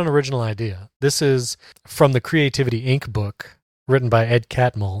 This is not an original idea. This is from the Creativity Inc. book written by Ed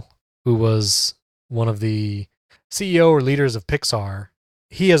Catmull, who was one of the CEO or leaders of Pixar.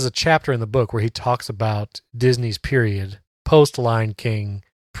 He has a chapter in the book where he talks about Disney's period, post-Lion King,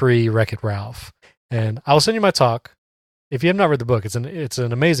 pre-Wreck-It Ralph. And I will send you my talk. If you have not read the book, it's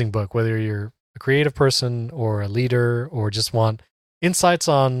an amazing book, whether you're a creative person or a leader or just want insights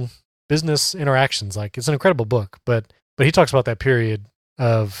on business interactions. Like, it's an incredible book, but he talks about that period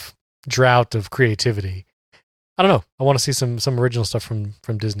of drought of creativity. I don't know. I want to see some original stuff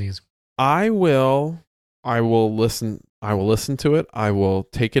from Disney's. I will listen to it. I will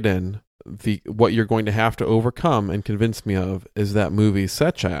take it in. What you're going to have to overcome and convince me of is that movies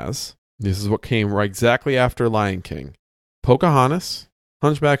such as, this is what came right exactly after Lion King, Pocahontas,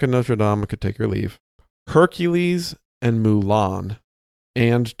 Hunchback of Notre Dame, could take or leave, Hercules and Mulan,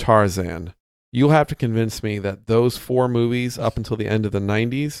 and Tarzan. You'll have to convince me that those 4 movies up until the end of the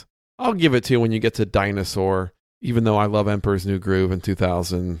 90s, I'll give it to you when you get to Dinosaur, even though I love Emperor's New Groove in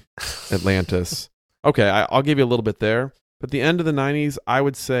 2000, Atlantis. Okay, I'll give you a little bit there. But the end of the 90s, I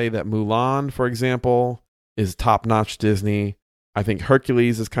would say that Mulan, for example, is top-notch Disney. I think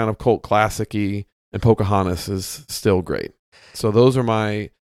Hercules is kind of cult classic-y, and Pocahontas is still great. So those are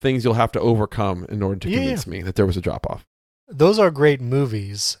my things you'll have to overcome in order to convince me that there was a drop-off. Those are great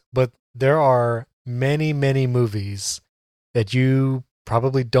movies, but there are many, many movies that you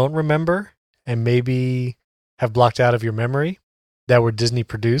probably don't remember and maybe have blocked out of your memory that were Disney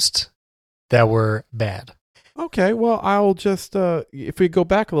produced that were bad. Okay, well, I'll just, if we go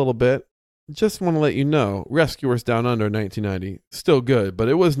back a little bit, just want to let you know, Rescuers Down Under 1990, still good, but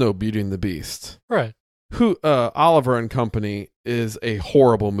it was no Beauty and the Beast. Right. Oliver and Company is a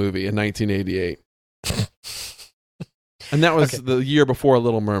horrible movie in 1988. And that was the year before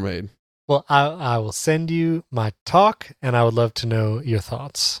Little Mermaid. Well, I will send you my talk, and I would love to know your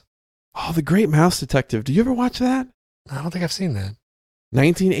thoughts. Oh, The Great Mouse Detective. Do you ever watch that? I don't think I've seen that.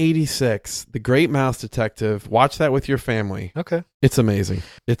 1986, The Great Mouse Detective. Watch that with your family. Okay. It's amazing.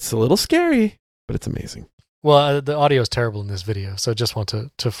 It's a little scary, but it's amazing. Well, the audio is terrible in this video, so I just want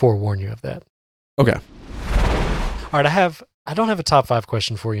to forewarn you of that. Okay. All right, I don't have a top 5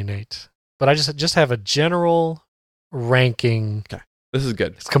 question for you, Nate, but I just have a general ranking. Okay. This is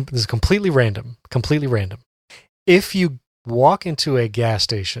good. This is completely random. Completely random. If you walk into a gas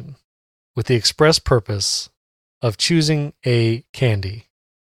station with the express purpose of choosing a candy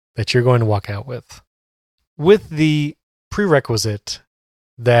that you're going to walk out with the prerequisite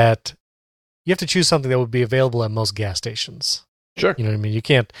that you have to choose something that would be available at most gas stations. Sure. You know what I mean? You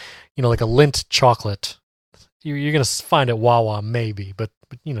can't, like a Lindt chocolate. You're going to find it Wawa maybe, but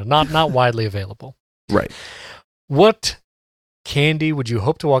not widely available. Right. What candy would you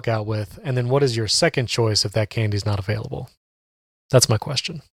hope to walk out with? And then what is your second choice if that candy is not available? That's my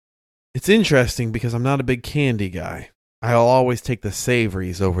question. It's interesting because I'm not a big candy guy. I'll always take the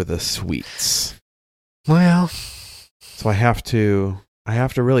savories over the sweets. Well, so I have to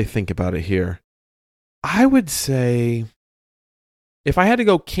really think about it here. I would say if I had to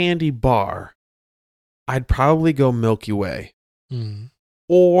go candy bar, I'd probably go Milky Way.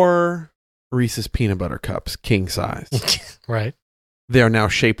 Or Reese's Peanut Butter Cups, king size. Right. They are now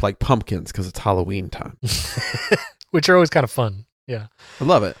shaped like pumpkins because it's Halloween time. Which are always kind of fun. Yeah. I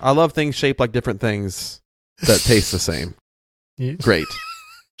love it. I love things shaped like different things that taste the same. Great.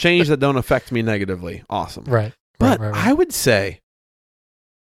 Change that don't affect me negatively. Awesome. Right. But I would say,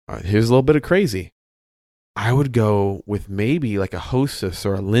 here's a little bit of crazy. I would go with maybe like a Hostess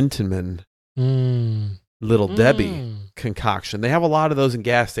or a Lintonman Little Debbie concoction. They have a lot of those in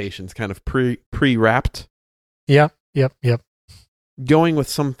gas stations, kind of pre-wrapped. Yep. Going with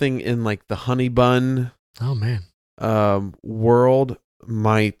something in like the honey bun. Oh man. World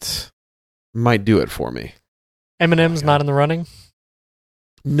might do it for me. M&M's not in the running?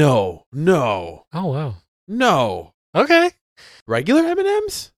 No. Oh wow. No. Okay. Regular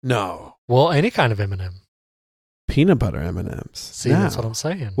M&M's? No. Well, any kind of M&M. Peanut butter M&M's. See, that's what I'm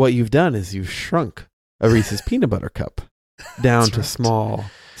saying. What you've done is you've shrunk a Reese's Peanut Butter Cup down to small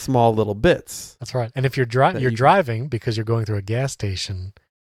little bits. That's right. And if you're driving because you're going through a gas station,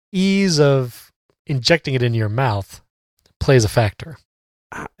 ease of injecting it into your mouth plays a factor.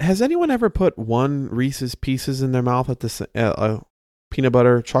 Has anyone ever put one Reese's Pieces in their mouth at the peanut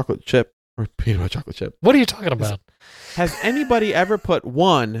butter chocolate chip or peanut butter chocolate chip? What are you talking about? Has anybody ever put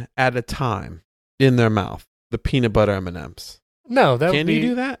one at a time in their mouth? The peanut butter M&Ms. No, that Can would be, you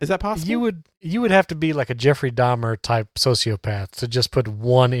do that? Is that possible? You would have to be like a Jeffrey Dahmer type sociopath to just put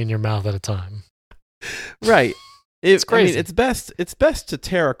one in your mouth at a time. Right. It's crazy. I mean, it's best to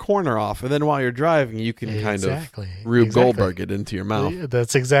tear a corner off, and then while you're driving, you can kind of Rube Goldberg it into your mouth.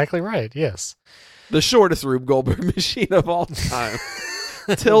 That's exactly right. Yes. The shortest Rube Goldberg machine of all time.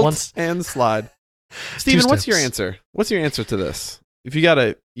 Tilt and slide. Steven, what's your answer? What's your answer to this? If you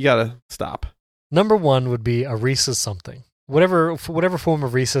gotta stop. Number one would be a Reese's something. Whatever form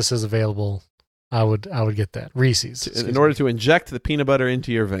of Reese's is available, I would get that. Reese's. In order to inject the peanut butter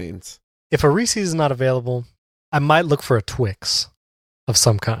into your veins. If a Reese's is not available, I might look for a Twix of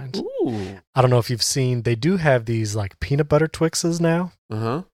some kind. Ooh. I don't know if you've seen, they do have these like peanut butter Twixes now.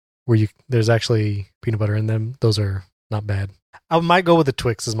 Uh-huh. Where there's actually peanut butter in them. Those are not bad. I might go with the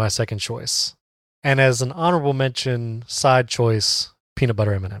Twix as my second choice. And as an honorable mention, side choice, peanut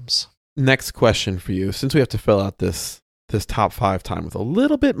butter M&Ms. Next question for you. Since we have to fill out this top 5 time with a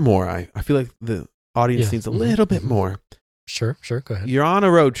little bit more, I feel like the audience needs a little bit more. Sure. Go ahead. You're on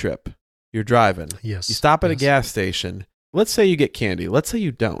a road trip. You're driving. Yes. You stop at a gas station. Let's say you get candy. Let's say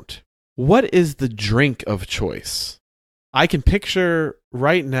you don't. What is the drink of choice? I can picture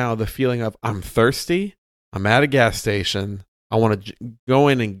right now the feeling of I'm thirsty. I'm at a gas station. I want to go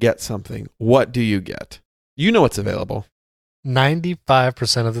in and get something. What do you get? You know what's available.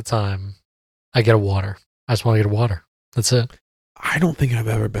 95% of the time, I get a water. I just want to get water. That's it. I don't think I've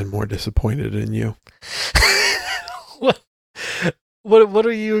ever been more disappointed in you. What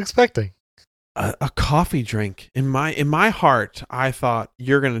are you expecting? A coffee drink. In my heart, I thought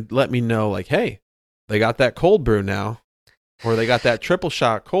you're gonna let me know, like, hey, they got that cold brew now, or they got that triple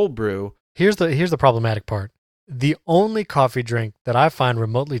shot cold brew. Here's the problematic part. The only coffee drink that I find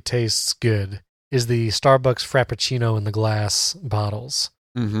remotely tastes good is the Starbucks Frappuccino in the glass bottles.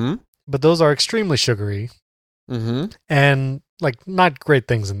 Mm-hmm. But those are extremely sugary. Mm-hmm. And like not great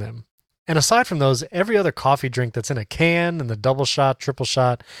things in them. And aside from those, every other coffee drink that's in a can and the double shot, triple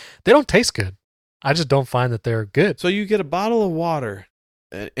shot, they don't taste good. I just don't find that they're good. So you get a bottle of water.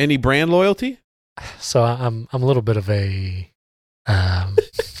 Any brand loyalty? So I'm a little bit of a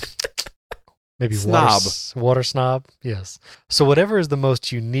maybe snob. Water snob. Yes. So whatever is the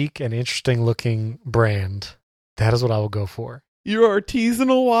most unique and interesting looking brand, that is what I will go for. Your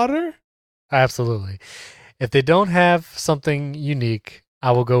artisanal water? Absolutely. If they don't have something unique,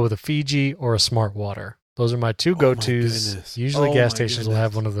 I will go with a Fiji or a Smart Water. Those are my two go-tos. Usually gas stations will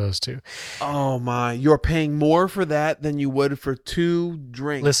have one of those two. Oh my, you're paying more for that than you would for two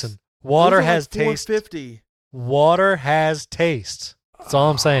drinks. Listen, water has taste. $4.50. Water has taste. That's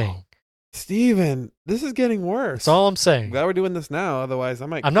all I'm saying. Steven, this is getting worse. That's all I'm saying. I'm glad we're doing this now, otherwise I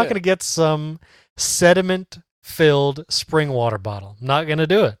might I'm not going to get some sediment-filled spring water bottle. Not going to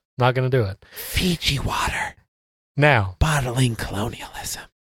do it. Not going to do it. Fiji water. Now, bottling colonialism.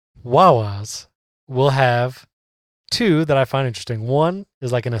 Wawa's will have two that I find interesting. One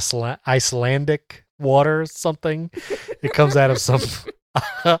is like an Icelandic water something. It comes out of some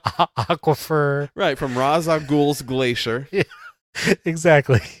aquifer. Right, from Ra's al Ghul's glacier. Yeah,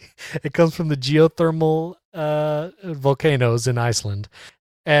 exactly. It comes from the geothermal volcanoes in Iceland.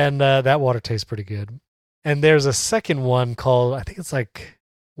 And that water tastes pretty good. And there's a second one called, I think it's like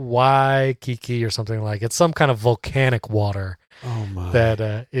Waikiki or something like. It's some kind of volcanic water. Oh my!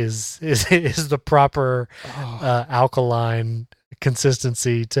 That is the proper alkaline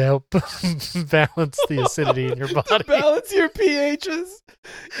consistency to help balance the acidity in your body. Balance your pHs.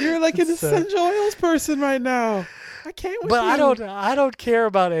 You're like an essential oils person right now. I can't. But I don't care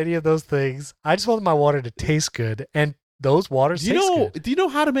about any of those things. I just want my water to taste good, and those waters taste good. Do you know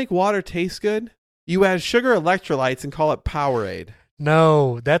how to make water taste good? You add sugar electrolytes and call it Powerade.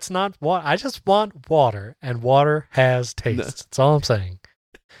 No, that's not what I just want water, and water has taste. No. That's all I'm saying.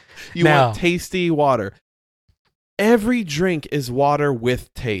 You want tasty water. Every drink is water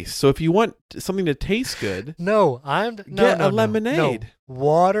with taste. So if you want something to taste good, get a lemonade. No.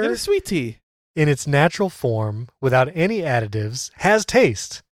 Water, get a sweet tea in its natural form, without any additives, has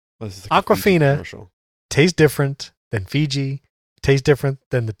taste. Aquafina tastes different than Fiji. Tastes different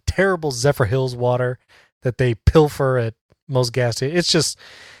than the terrible Zephyr Hills water that they pilfer at most gas stations. It's just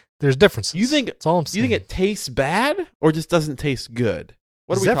there's differences. You think that's all I'm saying. You think it tastes bad or just doesn't taste good?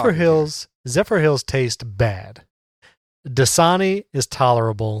 What are we Zephyr Hills? Here? Zephyr Hills taste bad. Dasani is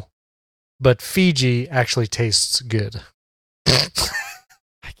tolerable, but Fiji actually tastes good.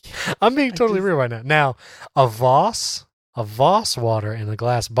 I'm being totally real right now. Now, a Voss water in a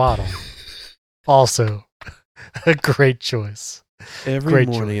glass bottle, also a great choice. Every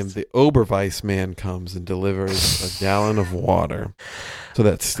morning, the Oberweis man comes and delivers a gallon of water so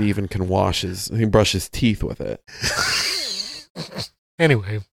that Steven can brush his teeth with it.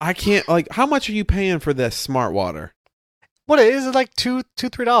 Anyway. I can't, how much are you paying for this Smart Water? What is it, like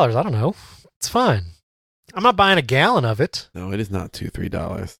 $2-3? I don't know. It's fine. I'm not buying a gallon of it. No, it is not $2-3.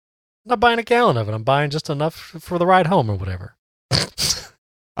 I'm not buying a gallon of it. I'm buying just enough for the ride home or whatever.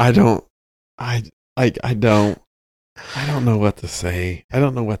 I don't know what to say. I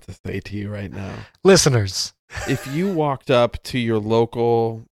don't know what to say to you right now. Listeners. If you walked up to your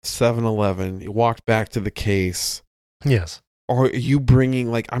local 7-Eleven, you walked back to the case. Yes. Or are you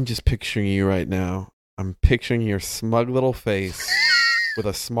bringing, I'm just picturing you right now. I'm picturing your smug little face with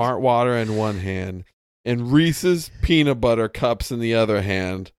a Smart Water in one hand and Reese's peanut butter cups in the other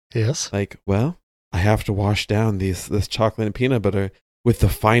hand. Yes. I have to wash down this chocolate and peanut butter with the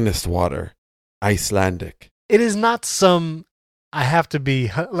finest water, Icelandic. It is not I have to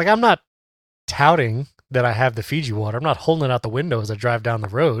be, I'm not touting that I have the Fiji water. I'm not holding it out the window as I drive down the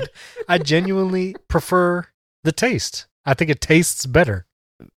road. I genuinely prefer the taste. I think it tastes better.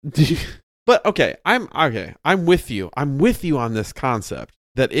 But okay, I'm with you. I'm with you on this concept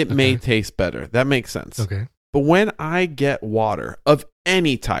that it may taste better. That makes sense. Okay. But when I get water of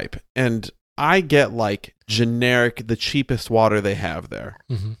any type, and I get generic, the cheapest water they have there,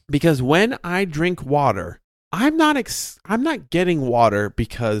 because when I drink water, I'm not getting water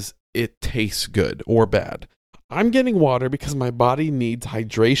because it tastes good or bad. I'm getting water because my body needs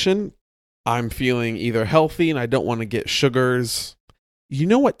hydration I'm feeling either healthy and I don't want to get sugars. You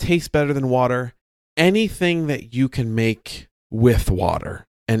know what tastes better than water? Anything that you can make with water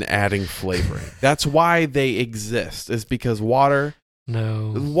and adding flavoring. That's why they exist, is because water's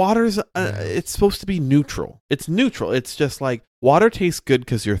it's supposed to be neutral. It's neutral. It's just like water tastes good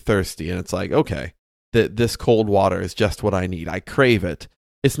because you're thirsty, and it's like, okay, this cold water is just what I need. I crave it.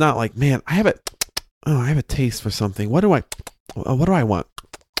 It's not like, man, I have a taste for something. What do I want?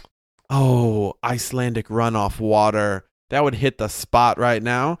 Oh, Icelandic runoff water. That would hit the spot right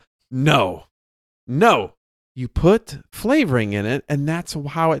now. No. You put flavoring in it, and that's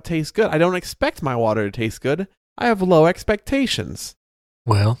how it tastes good. I don't expect my water to taste good. I have low expectations.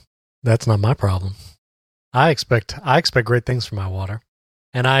 Well, that's not my problem. I expect great things from my water,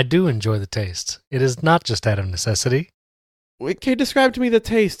 and I do enjoy the taste. It is not just out of necessity. Okay, describe to me the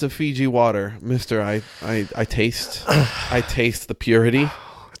taste of Fiji water, mister. I taste I taste the purity.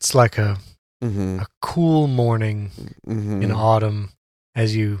 It's like a cool morning in autumn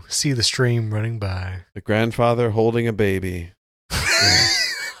as you see the stream running by. The grandfather holding a baby.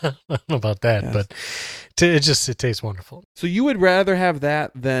 I don't know about that, but it tastes wonderful. So you would rather have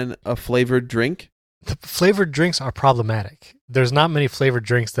that than a flavored drink? The flavored drinks are problematic. There's not many flavored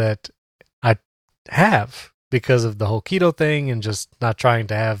drinks that I have because of the whole keto thing and just not trying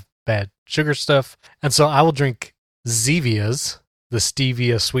to have bad sugar stuff. And so I will drink Zevias, the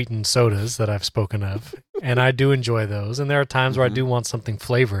stevia sweetened sodas that I've spoken of, and I do enjoy those. And there are times where I do want something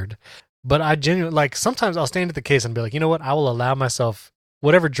flavored, but I genuinely, like, sometimes I'll stand at the case and be like, you know what? I will allow myself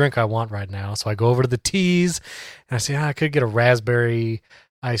whatever drink I want right now. So I go over to the teas and I say, I could get a raspberry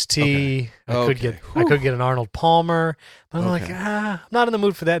iced tea. Okay. I could get an Arnold Palmer. But I'm like, I'm not in the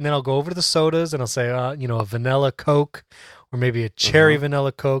mood for that. And then I'll go over to the sodas and I'll say, a vanilla Coke or maybe a cherry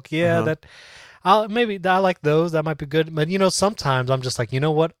vanilla Coke. Yeah, I like those. That might be good. But sometimes I'm just like, you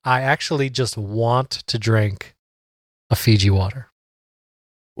know what? I actually just want to drink a Fiji water.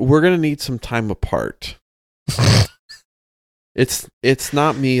 We're gonna need some time apart. It's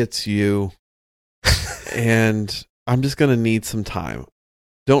not me, it's you. And I'm just gonna need some time.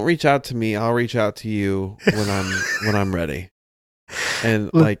 Don't reach out to me. I'll reach out to you when I'm ready.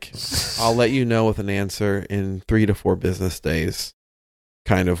 And I'll let you know with an answer in 3 to 4 business days,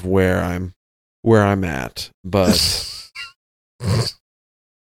 kind of where I'm at. But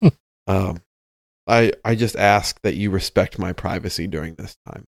I just ask that you respect my privacy during this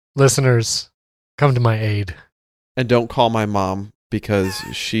time. Listeners, come to my aid. And don't call my mom because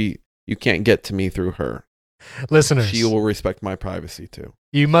you can't get to me through her. Listeners, she will respect my privacy too.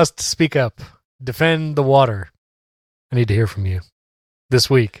 You must speak up. Defend the water. I need to hear from you this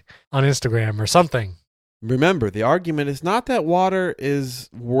week on Instagram or something. Remember, the argument is not that water is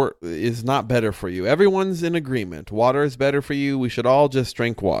not better for you. Everyone's in agreement. Water is better for you. We should all just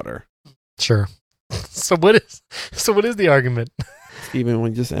drink water. Sure. So what is the argument? Steven,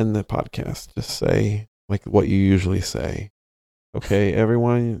 when you just end the podcast, just say like what you usually say. Okay,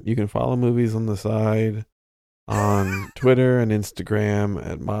 everyone, you can follow Movies on the Side on Twitter and Instagram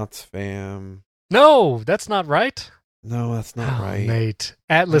at MotzFam. No, that's not right. No, that's not right. Nate.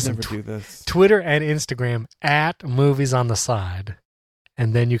 Listen, do this. Twitter and Instagram at Movies on the Side.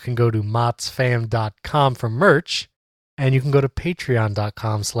 And then you can go to motzfam.com for merch. And you can go to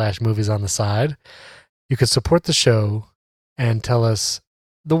patreon.com/movies on the side. You can support the show and tell us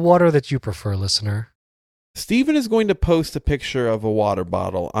the water that you prefer, listener. Steven is going to post a picture of a water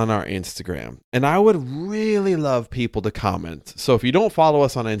bottle on our Instagram. And I would really love people to comment. So if you don't follow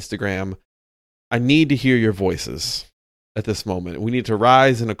us on Instagram, I need to hear your voices at this moment. We need to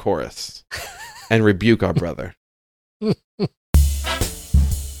rise in a chorus and rebuke our brother.